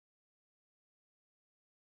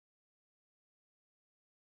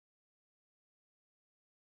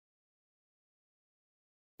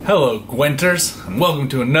Hello Gwenters, and welcome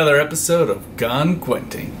to another episode of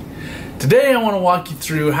Gwenting. Today I want to walk you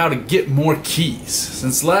through how to get more keys.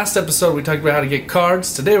 Since last episode we talked about how to get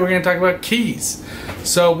cards, today we're going to talk about keys.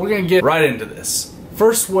 So we're going to get right into this.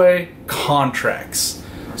 First way, contracts.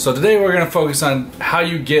 So today we're going to focus on how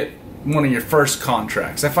you get one of your first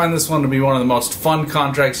contracts. I find this one to be one of the most fun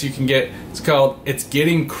contracts you can get. It's called It's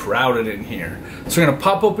Getting Crowded in Here. So you're going to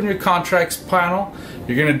pop open your contracts panel.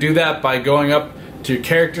 You're going to do that by going up to your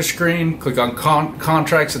character screen, click on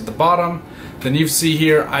contracts at the bottom. Then you see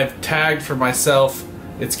here I've tagged for myself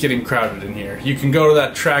It's Getting Crowded in Here. You can go to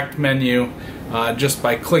that tracked menu just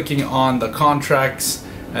by clicking on the contracts,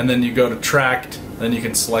 and then you go to tracked. Then you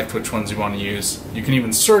can select which ones you want to use. You can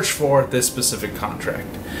even search for this specific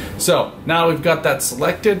contract. So now we've got that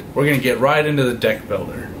selected, we're going to get right into the deck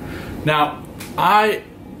builder. Now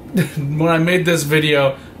when I made this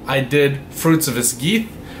video I did Fruits of Esgeath,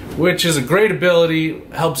 which is a great ability,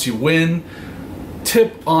 helps you win.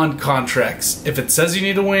 Tip on contracts: if it says you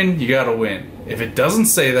need to win, you gotta win. If it doesn't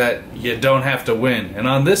say that, you don't have to win. And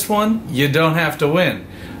on this one, you don't have to win.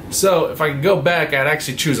 So if I could go back, I'd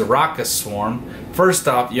actually choose a Raucous Swarm. First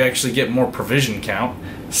off, you actually get more provision count.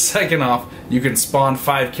 Second off, you can spawn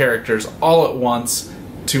 5 characters all at once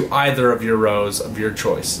to either of your rows of your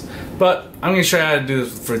choice. But I'm going to show you how to do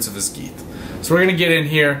this with Fruits of Esgeath. So we're going to get in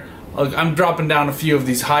here. I'm dropping down a few of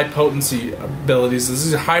these high potency abilities.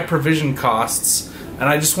 These are high provision costs, and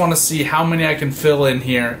I just want to see how many I can fill in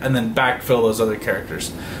here and then backfill those other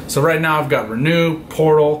characters. So right now I've got Renew,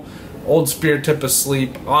 Portal, Old Spear, Tip of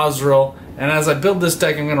Sleep, Ozril, and as I build this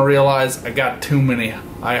deck I'm going to realize I got too many.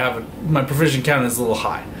 My provision count is a little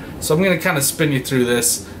high. So I'm going to kind of spin you through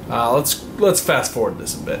this. Let's fast forward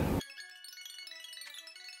this a bit.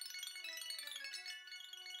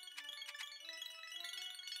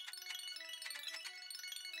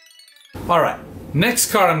 Alright, next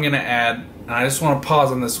card I'm going to add, and I just want to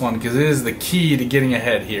pause on this one because it is the key to getting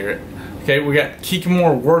ahead here. Okay, we got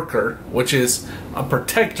Kikamore Worker, which is a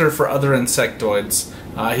protector for other insectoids.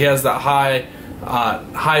 He has that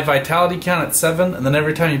high vitality count at 7, and then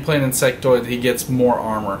every time you play an insectoid he gets more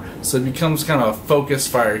armor. So it becomes kind of a focus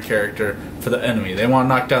fire character for the enemy. They want to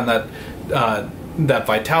knock down that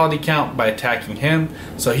vitality count by attacking him,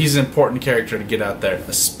 so he's an important character to get out there,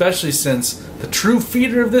 especially since the true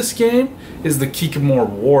feeder of this game is the Kikamore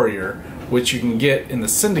Warrior, which you can get in the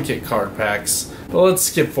Syndicate card packs. But let's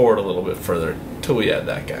skip forward a little bit further till we add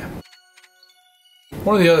that guy.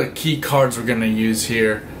 One of the other key cards we're going to use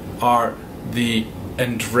here are the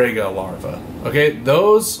Endrega larva. Okay,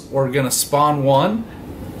 those we're going to spawn one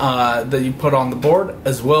that you put on the board,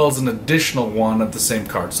 as well as an additional one of the same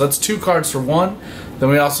card. So that's 2 cards for 1. Then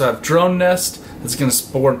we also have Drone Nest. It's going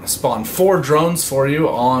to spawn 4 drones for you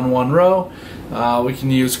all in 1 row. We can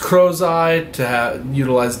use Crow's Eye to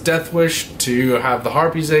utilize Death Wish to have the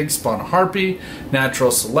Harpy's Egg spawn a Harpy. Natural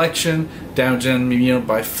Selection, damage enemy unit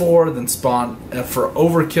by 4, then spawn for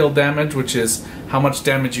overkill damage, which is how much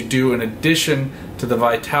damage you do in addition to the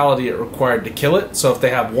vitality it required to kill it. So if they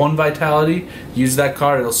have 1 vitality, use that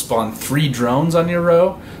card, it'll spawn 3 drones on your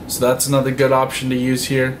row. So that's another good option to use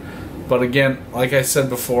here. But again, like I said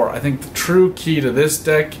before, I think the true key to this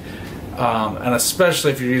deck, and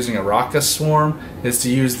especially if you're using a Raucous Swarm, is to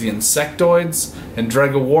use the insectoids. And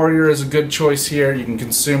Endrega Warrior is a good choice here. You can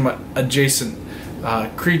consume adjacent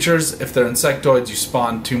creatures. If they're insectoids, you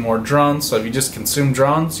spawn 2 more drones. So if you just consume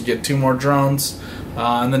drones, you get 2 more drones.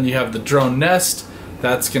 And then you have the Drone Nest.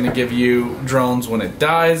 That's going to give you drones when it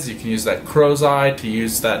dies. You can use that Crow's Eye to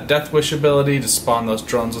use that Death Wish ability to spawn those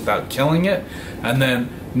drones without killing it. And then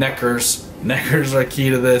Neckers. Neckers are key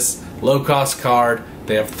to this. Low cost card.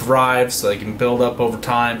 They have Thrive, so they can build up over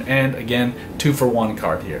time. And again, 2 for 1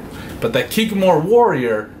 card here. But that Kikamore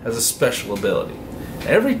Warrior has a special ability.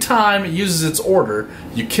 Every time it uses its order,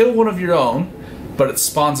 you kill one of your own, but it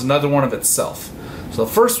spawns another one of itself. So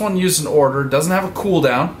the first one used an order, doesn't have a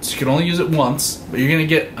cooldown, so you can only use it once, but you're going to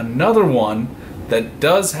get another one that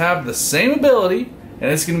does have the same ability, and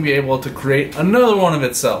it's going to be able to create another one of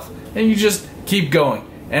itself. And you just keep going.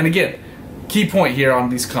 And again, key point here on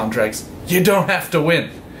these contracts, you don't have to win.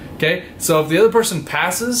 Okay? So if the other person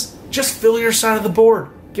passes, just fill your side of the board.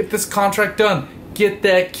 Get this contract done. Get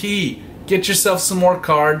that key. Get yourself some more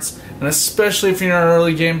cards, and especially if you're an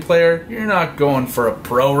early game player, you're not going for a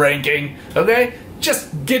pro ranking, okay?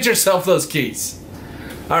 Just get yourself those keys.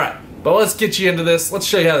 Alright, but let's get you into this. Let's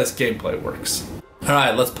show you how this gameplay works.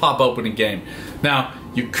 Alright, let's pop open a game. Now,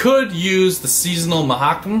 you could use the Seasonal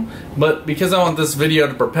Mahakam, but because I want this video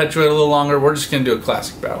to perpetuate a little longer, we're just going to do a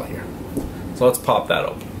classic battle here. So let's pop that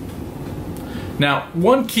open. Now,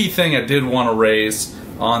 one key thing I did want to raise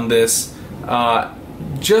on this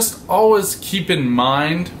just always keep in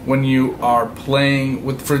mind when you are playing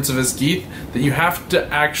with Fruits of Esgeath that you have to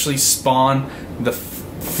actually spawn the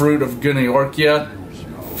Fruit of Guniorkia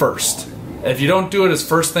first. If you don't do it as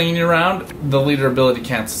first thing in your round, the leader ability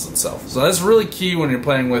cancels itself. So that's really key when you're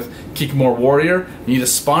playing with Kikamor Warrior. You need to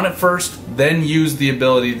spawn it first, then use the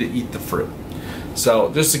ability to eat the fruit.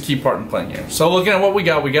 So just a key part in playing here. So looking at what we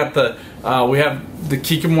got the we have the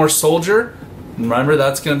Kikamor Soldier. Remember,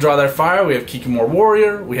 that's going to draw their fire. We have Kikamor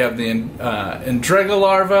Warrior. We have the Endrega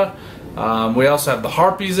Larva. We also have the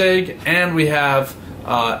Harpy's Egg, and we have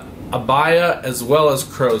Abaya as well as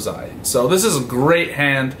Crow's Eye. So this is a great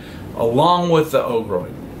hand along with the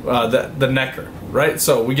Ogroid, the Necker, right?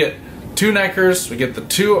 So we get 2 Neckers, we get the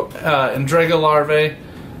 2 Endrega Larvae,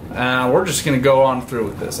 and we're just going to go on through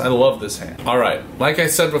with this. I love this hand. Alright, like I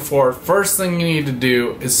said before, first thing you need to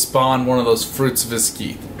do is spawn one of those Fruits of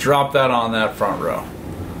Esgeath. Drop that on that front row.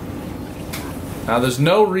 Now there's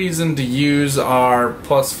no reason to use our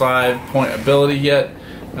 +5 point ability yet,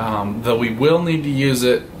 though we will need to use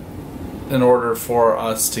it in order for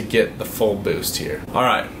us to get the full boost here.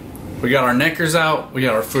 Alright, we got our Neckers out, we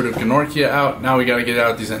got our Fruit of Guniorkia out, now we gotta get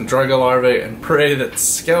out these Endrega Larvae and pray that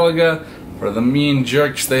Skellige, for the mean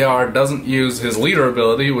jerks they are, doesn't use his leader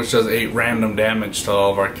ability, which does 8 random damage to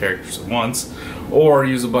all of our characters at once, or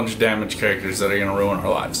use a bunch of damage characters that are gonna ruin our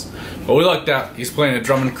lives. But we lucked out. He's playing a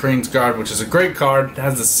Drummond Greensguard, which is a great card. It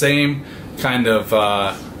has the same kind of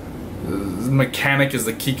mechanic as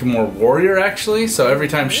the Kikamor Warrior, actually. So every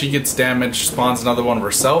time she gets damaged, spawns another one of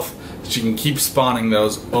herself. She can keep spawning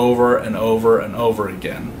those over and over and over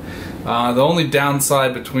again. The only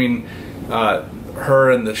downside between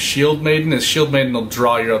her and the Shield Maiden is Shield Maiden will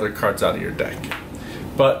draw your other cards out of your deck.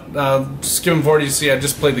 But skipping forward, you see I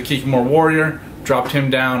just played the Kikamor Warrior, dropped him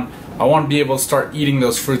down. I want to be able to start eating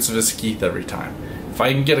those Fruits of Esgeath every time. If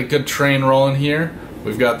I can get a good train rolling here,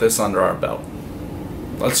 we've got this under our belt.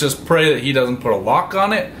 Let's just pray that he doesn't put a lock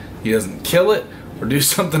on it, he doesn't kill it, or do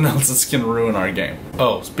something else that's going to ruin our game.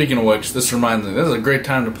 Oh, speaking of which, this reminds me, this is a great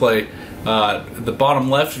time to play. At the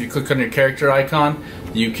bottom left, if you click on your character icon,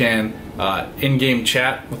 you can in-game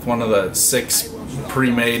chat with one of the 6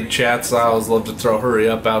 pre-made chats. I always love to throw hurry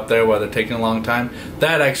up out there while they're taking a long time.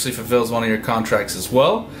 That actually fulfills one of your contracts as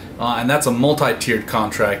well, and that's a multi-tiered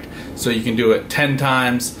contract, so you can do it 10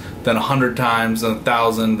 times, then 100 times, then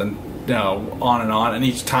 1,000, then on, and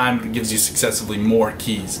each time it gives you successively more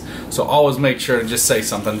keys. So always make sure to just say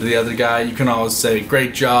something to the other guy. You can always say,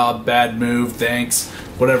 great job, bad move, thanks,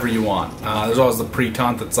 whatever you want. There's always the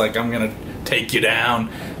pre-taunt that's like, I'm gonna take you down,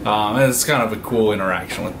 and it's kind of a cool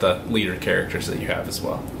interaction with the leader characters that you have as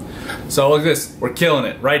well. So look at this, we're killing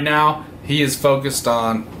it. Right now, he is focused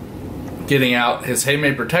on getting out his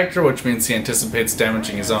Haymay Protector, which means he anticipates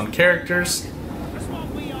damaging his own characters.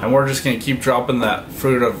 And we're just gonna keep dropping that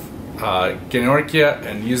Fruit of Guniorkia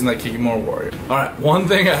and using that Kikamor Warrior. Alright, one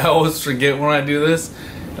thing I always forget when I do this,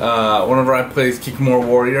 whenever I play Kikamor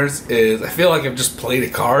Warriors, is I feel like I've just played a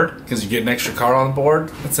card, because you get an extra card on the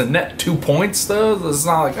board. It's a net 2 points though. It's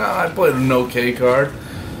not like, oh, I played an okay card,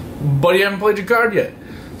 but you haven't played your card yet.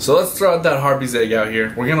 So let's throw out that Harpy's Egg out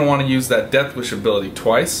here. We're going to want to use that Death Wish ability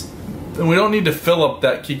twice, and we don't need to fill up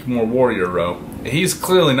that Kikamor Warrior row. He's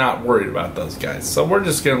clearly not worried about those guys, so we're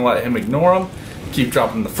just going to let him ignore them. Keep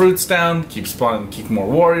dropping the fruits down, keep spawning the Kikamor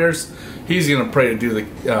Warriors. He's going to pray to do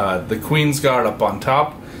the Queen's Guard up on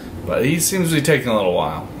top, but he seems to be taking a little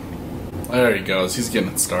while. There he goes, he's getting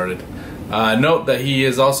it started. Note that he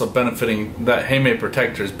is also benefiting, that Haymay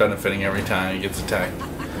Protector is benefiting every time he gets attacked.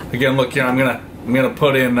 Again, look here, I'm gonna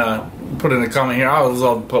put in a comment here. I was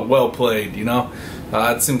all put well played, you know.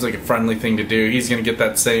 It seems like a friendly thing to do. He's gonna get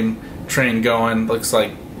that same train going. Looks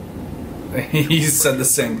like he said the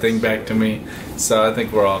same thing back to me. So I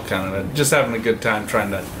think we're all kind of just having a good time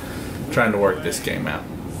trying to work this game out.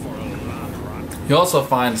 You also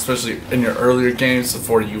find, especially in your earlier games,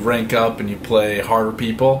 before you rank up and you play harder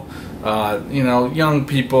people, you know, young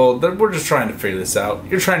people, we're just trying to figure this out.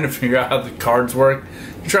 You're trying to figure out how the cards work.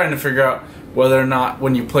 You're trying to figure out whether or not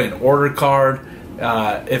when you play an order card,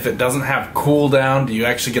 if it doesn't have cooldown, do you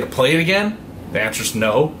actually get to play it again? The answer is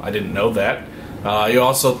no. I didn't know that. You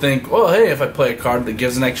also think, well, hey, if I play a card that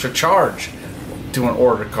gives an extra charge to an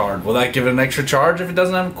order card, will that give it an extra charge if it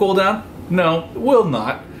doesn't have a cooldown? No, it will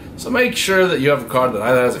not. So make sure that you have a card that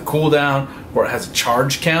either has a cooldown or it has a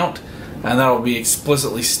charge count, and that will be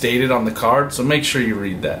explicitly stated on the card, so make sure you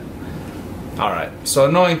read that. Alright, so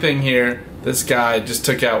annoying thing here, this guy just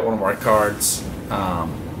took out one of our cards.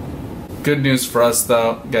 Good news for us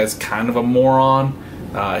though, the guy's kind of a moron.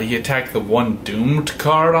 He attacked the one Doomed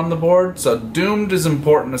card on the board. So Doomed is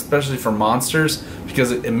important, especially for monsters,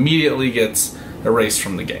 because it immediately gets erased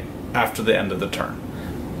from the game after the end of the turn.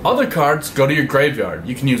 Other cards go to your graveyard.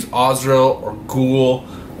 You can use Ozril or Ghoul.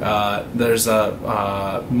 There's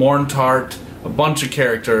a Morntart, a bunch of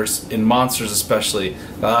characters in monsters especially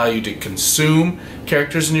that allow you to consume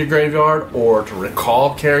characters in your graveyard or to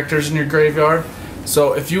recall characters in your graveyard.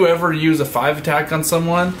 So if you ever use a 5 attack on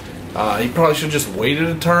someone, you probably should just waited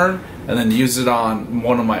a turn and then use it on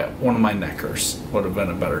one of my Neckers. Would have been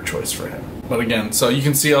a better choice for him. But again, so you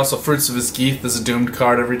can see also Fruits of Esgeath is a doomed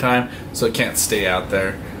card every time, so it can't stay out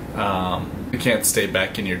there. It can't stay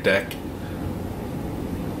back in your deck.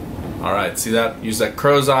 Alright, see that? Use that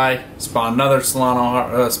Crow's Eye, spawn another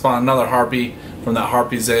spawn another Harpy from that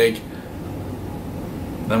Harpy's egg.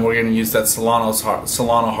 Then we're going to use that Solano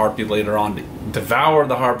Harpy later on to devour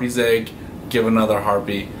the Harpy's egg, give another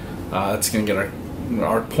Harpy. That's going to get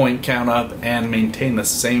our point count up and maintain the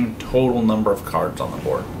same total number of cards on the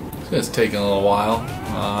board. It's taking a little while.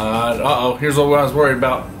 Uh-oh, here's what I was worried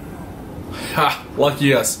about. Ha!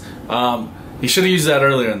 Lucky us. He should have used that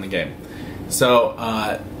earlier in the game. So,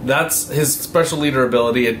 that's his special leader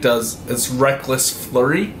ability. It's Reckless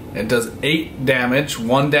Flurry. It does 8 damage,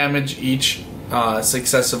 1 damage each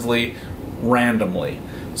successively, randomly.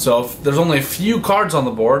 So if there's only a few cards on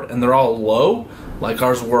the board and they're all low, like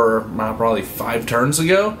ours were probably 5 turns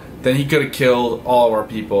ago, then he could have killed all of our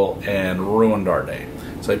people and ruined our day.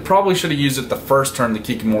 So he probably should have used it the first turn the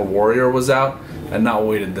Kikimor Warrior was out and not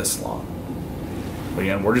waited this long. But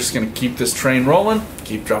again, we're just going to keep this train rolling,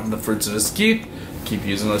 keep dropping the Fruits of Esgeath, keep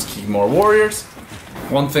using those Kikimor Warriors.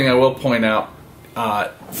 One thing I will point out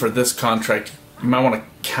for this contract, you might want to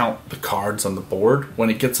count the cards on the board.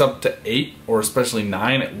 When it gets up to 8 or especially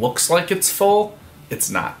 9, it looks like it's full.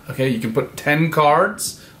 It's not. Okay, you can put 10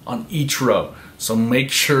 cards on each row. So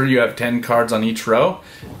make sure you have 10 cards on each row.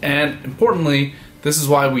 And importantly, this is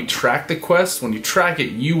why we track the quest. When you track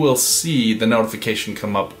it, you will see the notification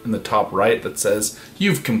come up in the top right that says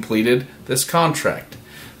you've completed this contract.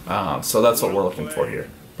 So that's what we're looking for here.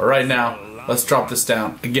 But right now, let's drop this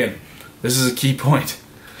down. Again, this is a key point.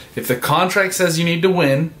 If the contract says you need to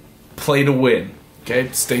win, play to win.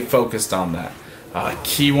 Okay, stay focused on that.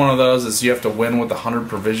 Key one of those is you have to win with 100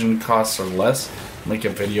 provision costs or less. Make a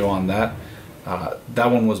video on that.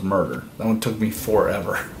 That one was murder. That one took me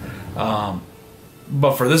forever.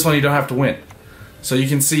 But for this one, you don't have to win. So you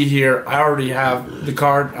can see here, I already have the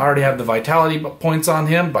card. I already have the vitality points on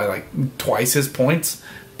him by like twice his points.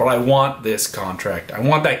 But I want this contract. I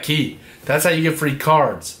want that key. That's how you get free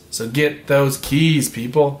cards. So get those keys,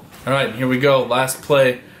 people. Alright, here we go. Last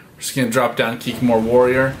play. We're just going to drop down Kikimor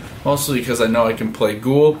Warrior. Mostly because I know I can play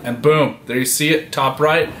Ghoul. And boom, there you see it. Top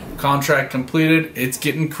right. Contract completed. It's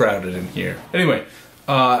getting crowded in here. Anyway,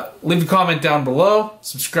 leave a comment down below.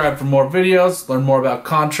 Subscribe for more videos. Learn more about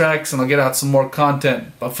contracts. And I'll get out some more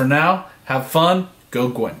content. But for now, have fun. Go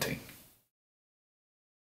Gwenting.